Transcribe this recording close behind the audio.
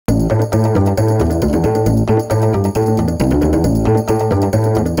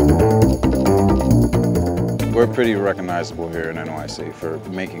pretty recognizable here in NYC for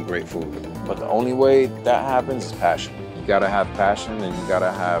making great food. But the only way that happens is passion. You gotta have passion and you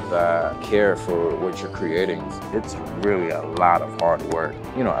gotta have that care for what you're creating. It's really a lot of hard work.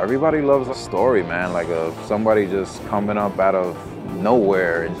 You know, everybody loves a story, man, like somebody just coming up out of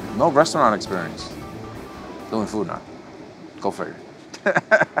nowhere. No restaurant experience. Doing food now. Go figure.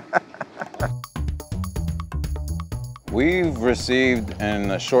 We've received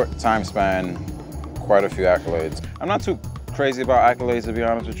in a short time span quite a few accolades. I'm not too crazy about accolades, to be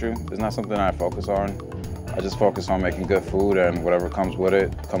honest with you. It's not something I focus on. I just focus on making good food, and whatever comes with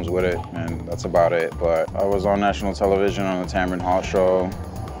it, and that's about it. But I was on national television on the Tamron Hall show.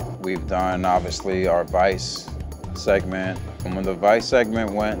 We've done, obviously, our Vice segment. And when the Vice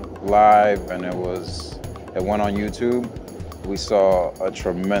segment went live and it went on YouTube, we saw a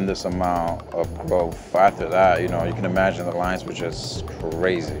tremendous amount of growth. After that, you know, you can imagine the lines were just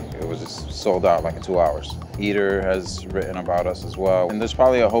crazy. It was just sold out like in 2 hours. Eater has written about us as well. And there's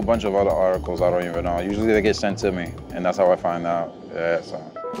probably a whole bunch of other articles I don't even know. Usually they get sent to me, and that's how I find out. Yeah,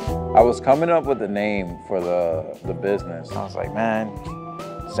 so. I was coming up with the name for the business. I was like, man,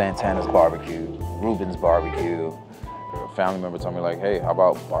 Santana's Barbecue, Ruben's Barbecue. A family member told me like, hey, how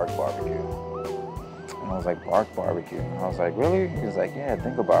about Bark Barbecue? I was like, Bark Barbecue. And I was like, really? He was like, yeah,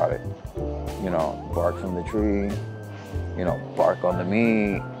 think about it. You know, bark from the tree, you know, bark on the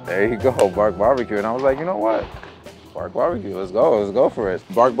meat. There you go, Bark Barbecue. And I was like, you know what? Bark Barbecue, let's go for it.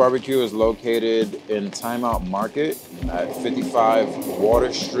 Bark Barbecue is located in Timeout Market at 55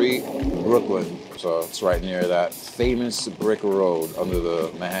 Water Street, Brooklyn. So it's right near that famous brick road under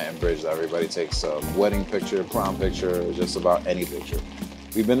the Manhattan Bridge that everybody takes a wedding picture, prom picture, just about any picture.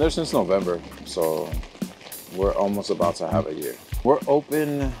 We've been there since November, so we're almost about to have a year. We're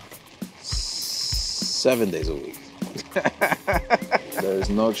open 7 days a week. There's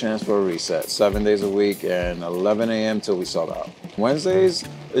no chance for a reset. 7 days a week and 11 a.m. till we sold out. Wednesdays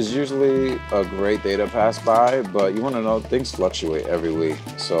is usually a great day to pass by, but you want to know, things fluctuate every week.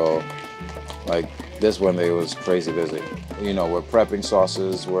 So like this Wednesday was crazy busy. You know, we're prepping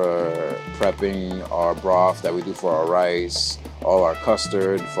sauces, we're prepping our broth that we do for our rice, all our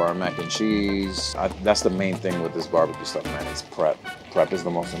custard for our mac and cheese. That's the main thing with this barbecue stuff, man, it's prep. Prep is the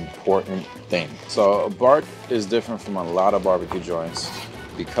most important thing. So Bark is different from a lot of barbecue joints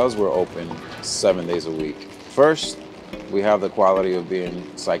because we're open 7 days a week. First, we have the quality of being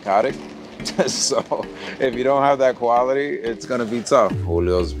psychotic. So if you don't have that quality, it's gonna be tough.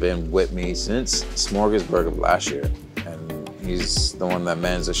 Julio's been with me since Smorgasburg of last year. And he's the one that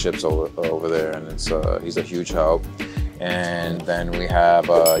mans the ships over there, and he's a huge help. And then we have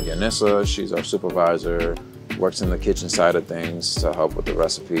Yanissa, she's our supervisor, works in the kitchen side of things to help with the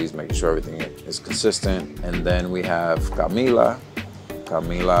recipes, making sure everything is consistent. And then we have Camila.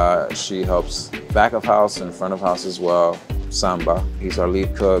 Camila, she helps back of house and front of house as well. Samba, he's our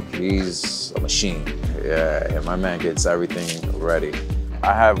lead cook. He's a machine. Yeah, and my man gets everything ready.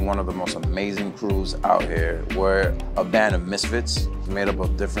 I have one of the most amazing crews out here. We're a band of misfits made up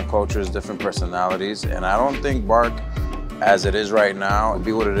of different cultures, different personalities, and I don't think Bark, as it is right now, would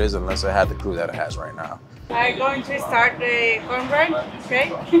be what it is unless it had the crew that it has right now. I'm going to start the cornbread, okay?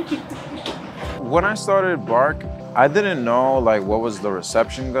 When I started Bark, I didn't know like what was the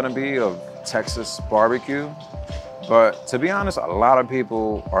reception gonna be of Texas barbecue. But to be honest, a lot of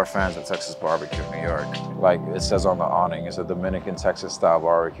people are fans of Texas barbecue in New York. Like it says on the awning, it's a Dominican Texas style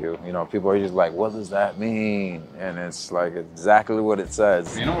barbecue. You know, people are just like, what does that mean? And it's like exactly what it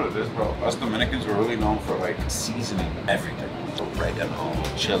says. You know what it is, bro? Us Dominicans are really known for like seasoning everything. Oregano,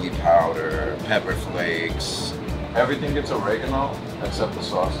 chili powder, pepper flakes. Everything gets oregano except the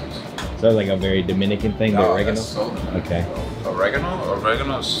sauces. So that's like a very Dominican thing, the oregano? That's so Dominican, Okay. bro.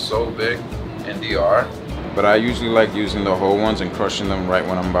 Oregano is so big in DR. But I usually like using the whole ones and crushing them right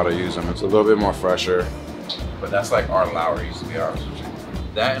when I'm about to use them. It's a little bit more fresher. But that's like our Lowry's, to be honest with you.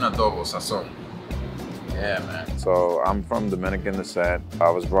 That and adobo sazon. Yeah, man. So I'm from Dominican descent. I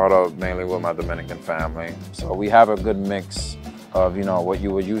was brought up mainly with my Dominican family. So we have a good mix of, you know, what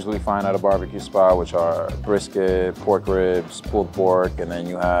you would usually find at a barbecue spot, which are brisket, pork ribs, pulled pork, and then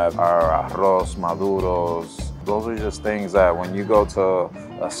you have our arroz maduros. Those are just things that when you go to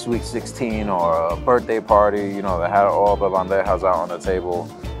a sweet 16 or a birthday party, you know, they had all the bandejas out on the table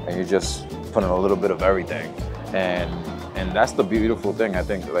and you're just putting a little bit of everything. And that's the beautiful thing, I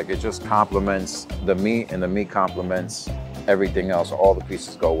think, like it just complements the meat and the meat complements everything else. All the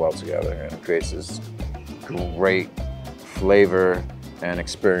pieces go well together and it creates this great flavor and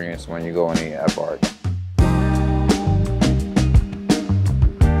experience when you go and eat at Bark.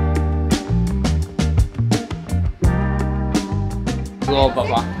 Oh,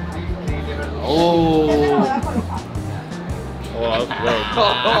 papa.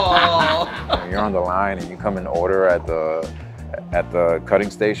 You're on the line and you come and order at the cutting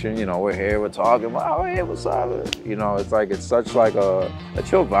station. You know, we're here, we're talking about, oh, hey, what's up? You know, it's like, it's such like a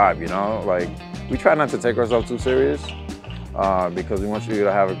chill vibe, you know? Like, we try not to take ourselves too serious because we want you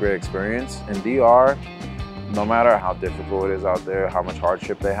to have a great experience. In DR, no matter how difficult it is out there, how much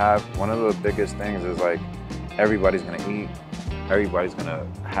hardship they have, one of the biggest things is like, everybody's gonna eat, everybody's gonna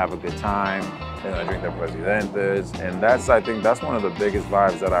have a good time, they're gonna drink their presidentes, and that's, I think, that's one of the biggest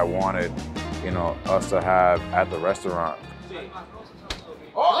vibes that I wanted, you know, us to have at the restaurant.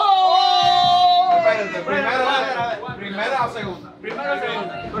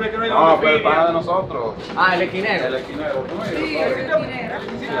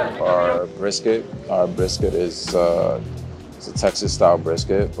 Our brisket is it's a Texas-style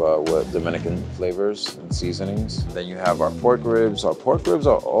brisket, but with Dominican flavors and seasonings. Then you have our pork ribs. Our pork ribs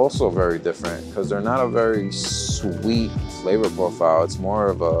are also very different because they're not a very sweet flavor profile. It's more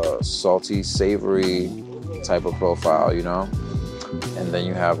of a salty, savory type of profile, you know? And then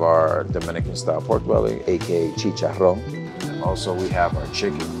you have our Dominican-style pork belly, aka chicharrón. And also we have our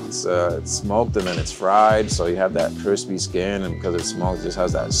chicken. It's smoked and then it's fried, so you have that crispy skin, and because it's smoked, it just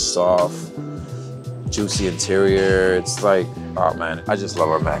has that soft, juicy interior. It's like, oh man, I just love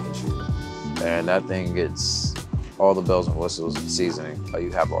our mac and cheese. And that thing gets all the bells and whistles and seasoning.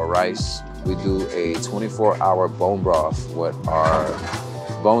 You have our rice. We do a 24-hour bone broth with our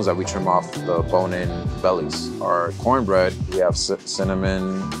bones that we trim off the bone-in bellies. Our cornbread, we have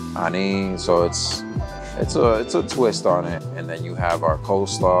cinnamon, anise, so it's a twist on it. And then you have our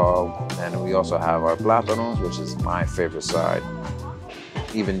coleslaw, and we also have our plátanos, which is my favorite side.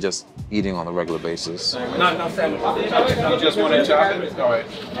 Even just eating on a regular basis. No, you just want to chop it? All right.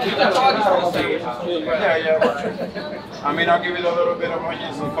 Yeah. I mean, I'll give you a little bit of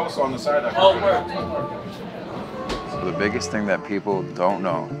onions and coleslaw on the side. The biggest thing that people don't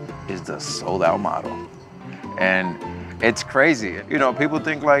know is the sold-out model. And it's crazy. You know, people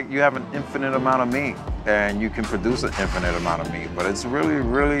think like you have an infinite amount of meat and you can produce an infinite amount of meat, but it's really,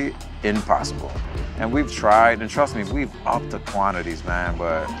 really impossible. And we've tried, and trust me, we've upped the quantities, man,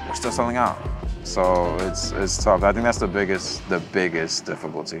 but we're still selling out. So it's tough. I think that's the biggest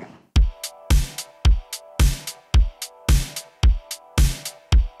difficulty.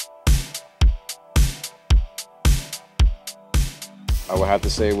 I would have to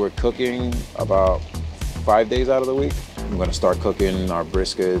say we're cooking about 5 days out of the week. I'm gonna start cooking our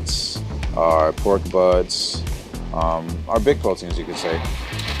briskets, our pork butts, our big proteins, you could say.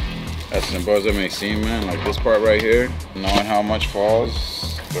 As simple as it may seem, man, like this part right here, knowing how much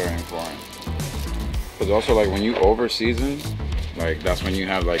falls, very important. Because also, like, when you over season, like, that's when you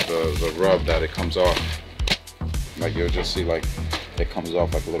have like the rub that it comes off. Like, you'll just see like it comes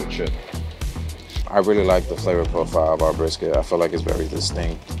off like a little chip. I really like the flavor profile of our brisket. I feel like it's very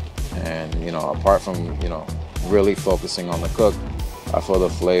distinct. And, you know, apart from, you know, really focusing on the cook, I feel the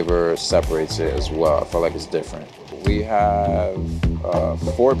flavor separates it as well. I feel like it's different. We have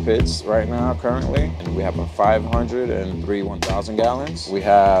 4 pits right now currently, and we have a 500 and 3 1,000 gallons. We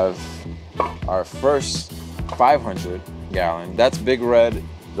have our first 500 gallon. That's Big Red.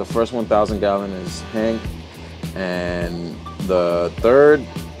 The first 1,000 gallon is Hank. And the third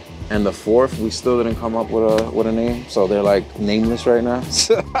and the fourth, we still didn't come up with a name, so they're like nameless right now.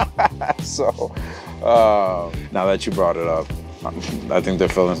 So now that you brought it up, I think they're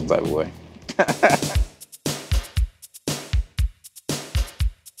feeling some type of way.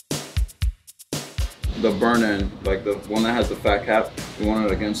 The burn-in, like the one that has the fat cap, you want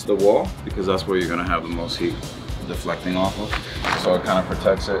it against the wall because that's where you're gonna have the most heat deflecting off of. So it kind of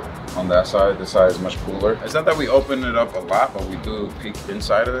protects it on that side. This side is much cooler. It's not that we open it up a lot, but we do peek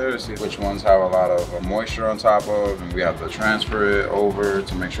inside of there to see which ones have a lot of moisture on top of, and we have to transfer it over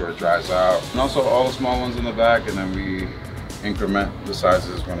to make sure it dries out. And also all the small ones in the back, and then we increment the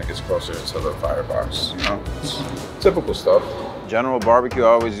sizes when it gets closer to the firebox, you know? It's typical stuff. General barbecue, I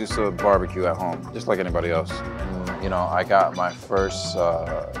always used to barbecue at home, just like anybody else. And, you know, I got my first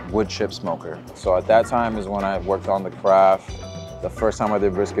wood chip smoker. So at that time is when I worked on the craft. The first time I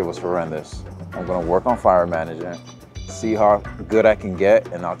did brisket was horrendous. I'm gonna work on fire management, see how good I can get,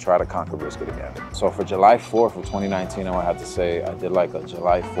 and I'll try to conquer brisket again. So for July 4th of 2019, I would have to say I did like a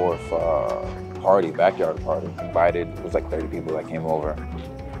July 4th party, backyard party. Invited, it was like 30 people that came over.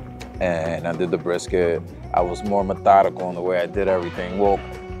 And I did the brisket. I was more methodical in the way I did everything. Well,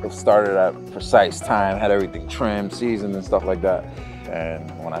 it started at precise time, had everything trimmed, seasoned, and stuff like that.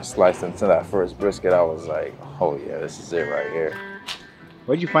 And when I sliced into that first brisket, I was like, oh yeah, this is it right here.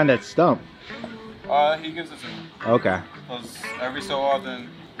 Where'd you find that stump? He gives it to me. Okay. Because every so often,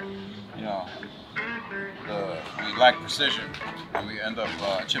 you know, we lack precision, and we end up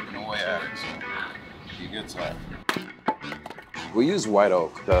chipping away at it. So he gets that. We use white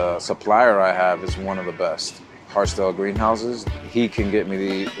oak. The supplier I have is one of the best. Hartsdale Greenhouses. He can get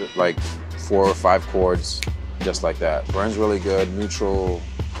me like 4 or 5 cords just like that. Burns really good, neutral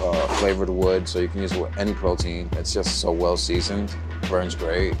flavored wood, so you can use any protein. It's just so well seasoned. Burns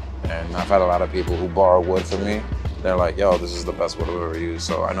great. And I've had a lot of people who borrow wood from me. They're like, yo, this is the best wood I've ever used.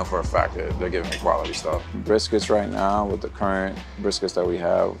 So I know for a fact that they're giving me quality stuff. Briskets right now, with the current briskets that we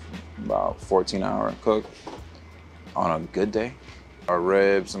have, about 14-hour cook on a good day. Our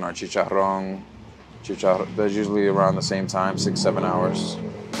ribs and our chicharrón, they're usually around the same time, 6-7 hours.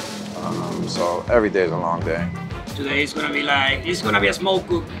 So every day is a long day. Today it's gonna be like, it's gonna be a small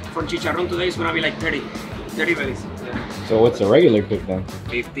cook. For chicharrón today it's gonna be like 30 bellies. Yeah. So what's a regular cook then?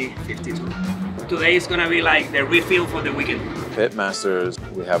 50, 52. Today it's gonna be like the refill for the weekend. Pitmasters,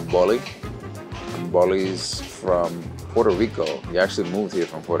 we have Bolly. Bolly's from Puerto Rico. He actually moved here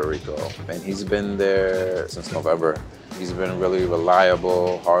from Puerto Rico, and he's been there since November. He's been a really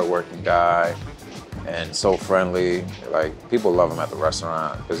reliable, hardworking guy, and so friendly. Like, people love him at the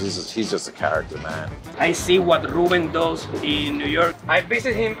restaurant because he's just a character, man. I see what Ruben does in New York. I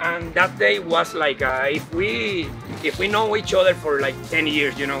visited him, and that day was like, if we know each other for like 10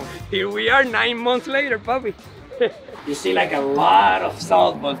 years, you know. Here we are 9 months later, puppy. You see like a lot of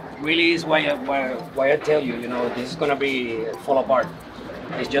salt, but really is why I tell you, you know, this is gonna be fall apart.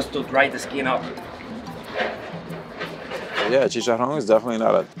 It's just to dry the skin up. Yeah, chicharrón is definitely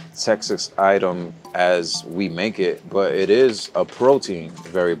not a Texas item as we make it, but it is a protein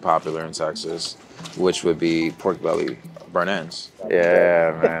very popular in Texas, which would be pork belly burnt ends.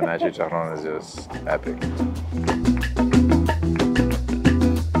 Yeah, man, that chicharrón is just epic.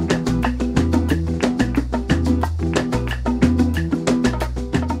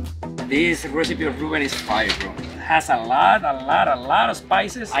 This recipe of Ruben is fire, bro. It has a lot of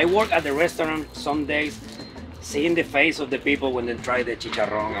spices. I work at the restaurant some days, seeing the face of the people when they try the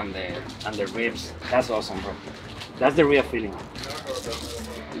chicharrón and the ribs. That's awesome, bro. That's the real feeling.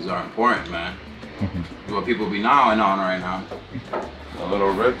 These are important, man. What people be gnawing on right now. A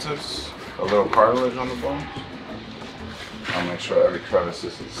little rib tips, a little cartilage on the bones. I'll make sure every crevice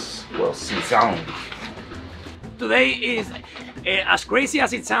is well seasoned. Today is, as crazy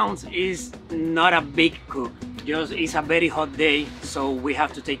as it sounds, is not a big cook. Just it's a very hot day, so we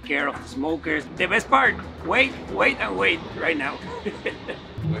have to take care of the smokers. The best part, wait right now.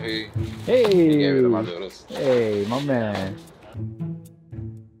 Hey, Hey, hey, my man.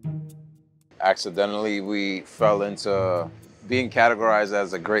 accidentally we fell into being categorized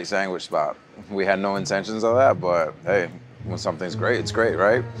as a great sandwich spot. We had no intentions of that, but hey, when something's great, it's great,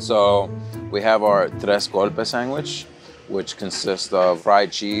 right? So we have our tres golpe sandwich, which consists of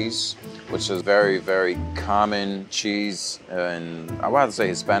fried cheese, which is very, very common cheese in, I would have to say,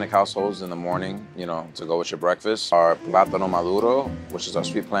 Hispanic households in the morning, you know, to go with your breakfast. Our plátano maduro, which is our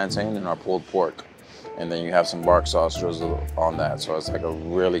sweet plantain, and our pulled pork. And then you have some bark sauce drizzle on that. So it's like a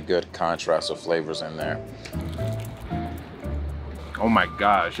really good contrast of flavors in there. Oh my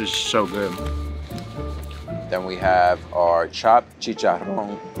gosh, this is so good. Then we have our chopped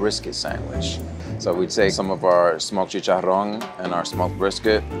chicharrón brisket sandwich. So we take some of our smoked chicharrón and our smoked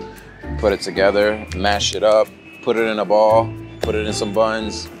brisket, put it together, mash it up, put it in a ball, put it in some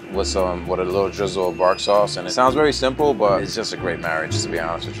buns with a little drizzle of bark sauce. And it sounds very simple, but it's just a great marriage, to be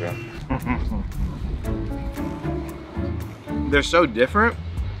honest with you. They're so different,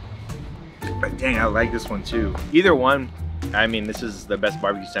 but dang, I like this one too. Either one, I mean, this is the best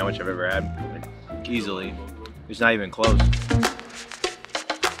barbecue sandwich I've ever had, like, easily. It's not even close.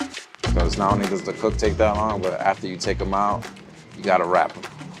 Because not only does the cook take that long, but after you take them out, you gotta wrap them.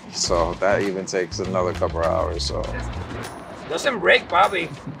 So that even takes another couple of hours, so. Doesn't break, Bobby.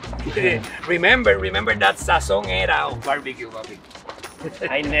 remember that sazon era of barbecue, Bobby.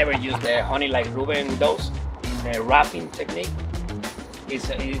 I never use the honey like Ruben does. The wrapping technique, it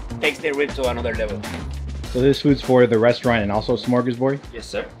takes the rib to another level. So this food's for the restaurant and also Smorgasbord? Yes,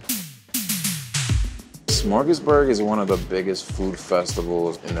 sir. Smorgasburg is one of the biggest food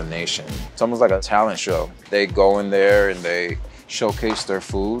festivals in the nation. It's almost like a talent show. They go in there and they showcase their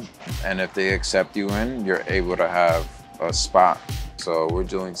food, and if they accept you in, you're able to have a spot. So we're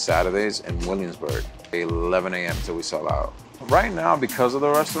doing Saturdays in Williamsburg, 11 a.m. till we sell out. Right now, because of the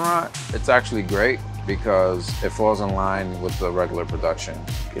restaurant, it's actually great because it falls in line with the regular production.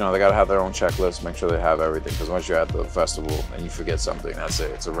 You know, they gotta have their own checklist, make sure they have everything, because once you're at the festival and you forget something, that's it,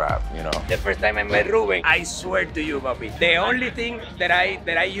 it's a wrap, you know? The first time I met Ruben, I swear to you, Bobby, the only thing that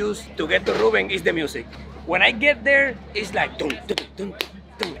I use to get to Ruben is the music. When I get there, it's like dun, dun, dun,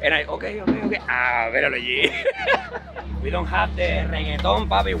 too. And I, okay. Ah, míralo allí. We don't have the reggaeton,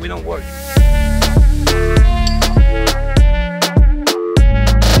 papi, we don't work.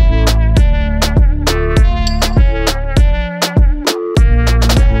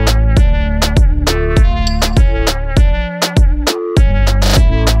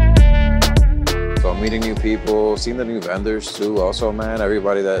 Meeting new people, seeing the new vendors too. Also, man,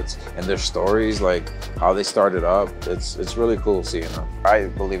 everybody that's in their stories, like how they started up. It's really cool seeing them. I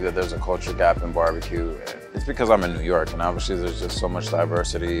believe that there's a culture gap in barbecue. It's because I'm in New York, and obviously there's just so much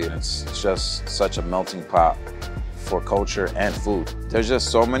diversity, and it's just such a melting pot for culture and food. There's just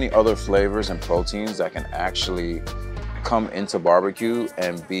so many other flavors and proteins that can actually come into barbecue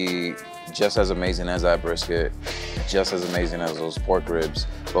and be just as amazing as that brisket, just as amazing as those pork ribs,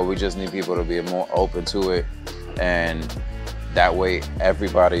 but we just need people to be more open to it. And that way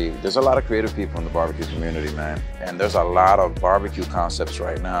everybody, there's a lot of creative people in the barbecue community, man. And there's a lot of barbecue concepts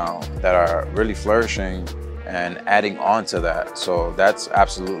right now that are really flourishing and adding on to that. So that's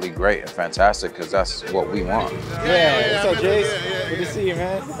absolutely great and fantastic, because that's what we want. Yeah, what's up, Jace? Good to see you,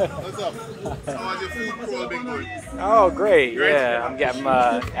 man. What's up? How has your food crawl been going? Oh, great. Yeah, I'm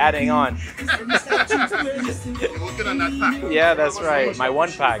adding on. You're working on that pack. Yeah, that's right. My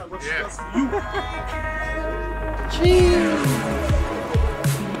one pack. Yes.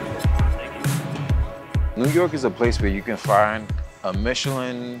 New York is a place where you can find a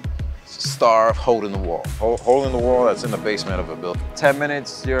Michelin star hole in the wall. Hole in the wall that's in the basement of a building. 10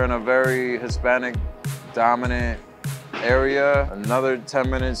 minutes, you're in a very Hispanic dominant area. Another 10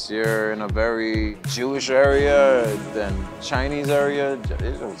 minutes, you're in a very Jewish area, then Chinese area.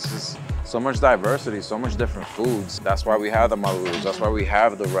 It's just so much diversity, so much different foods. That's why we have the malus, that's why we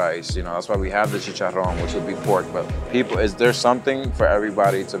have the rice, you know, that's why we have the chicharrón, which would be pork. But there's something for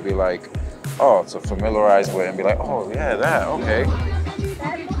everybody to be like, oh, to familiarize with and be like, oh yeah, that, okay.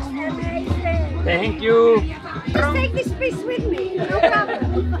 Thank you. Just take this piece with me, no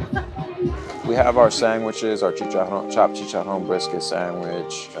problem. We have our sandwiches, our chicharrón, chopped chicharrón brisket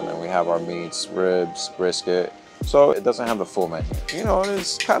sandwich, and then we have our meats, ribs, brisket. So it doesn't have the full menu. You know,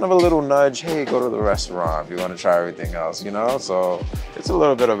 it's kind of a little nudge, hey, go to the restaurant if you want to try everything else, you know? So it's a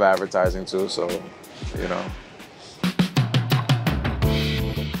little bit of advertising too, so, you know.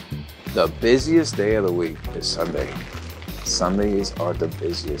 The busiest day of the week is Sunday. Sundays are the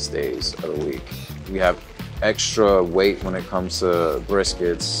busiest days of the week. We have extra weight when it comes to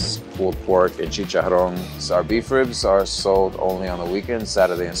briskets, pulled pork, and chicharrón. So our beef ribs are sold only on the weekends,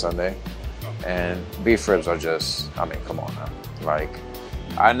 Saturday and Sunday. And beef ribs are just, I mean, come on now. Like,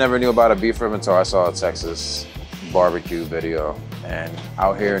 I never knew about a beef rib until I saw a Texas barbecue video. And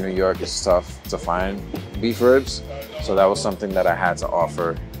out here in New York, it's tough to find beef ribs. So that was something that I had to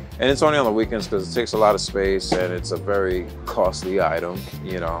offer. And it's only on the weekends because it takes a lot of space and it's a very costly item,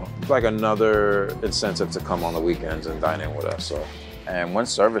 you know. It's like another incentive to come on the weekends and dine in with us. So, and when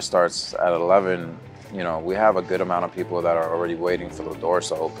service starts at 11, you know, we have a good amount of people that are already waiting for the doors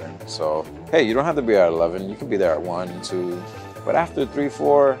to open. So, hey, you don't have to be at 11. You can be there at 1, 2. But after 3,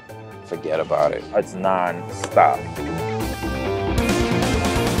 4, forget about it. It's non-stop.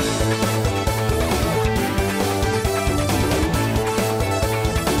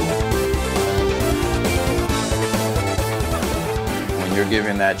 You're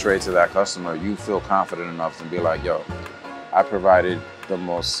giving that tray to that customer, you feel confident enough to be like, yo, I provided the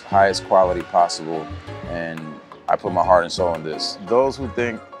most highest quality possible and I put my heart and soul in this. Those who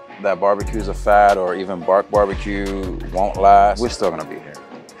think that barbecue is a fad or even bark barbecue won't last, we're still gonna be here.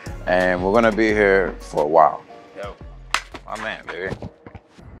 And we're gonna be here for a while. Yo, my man, baby.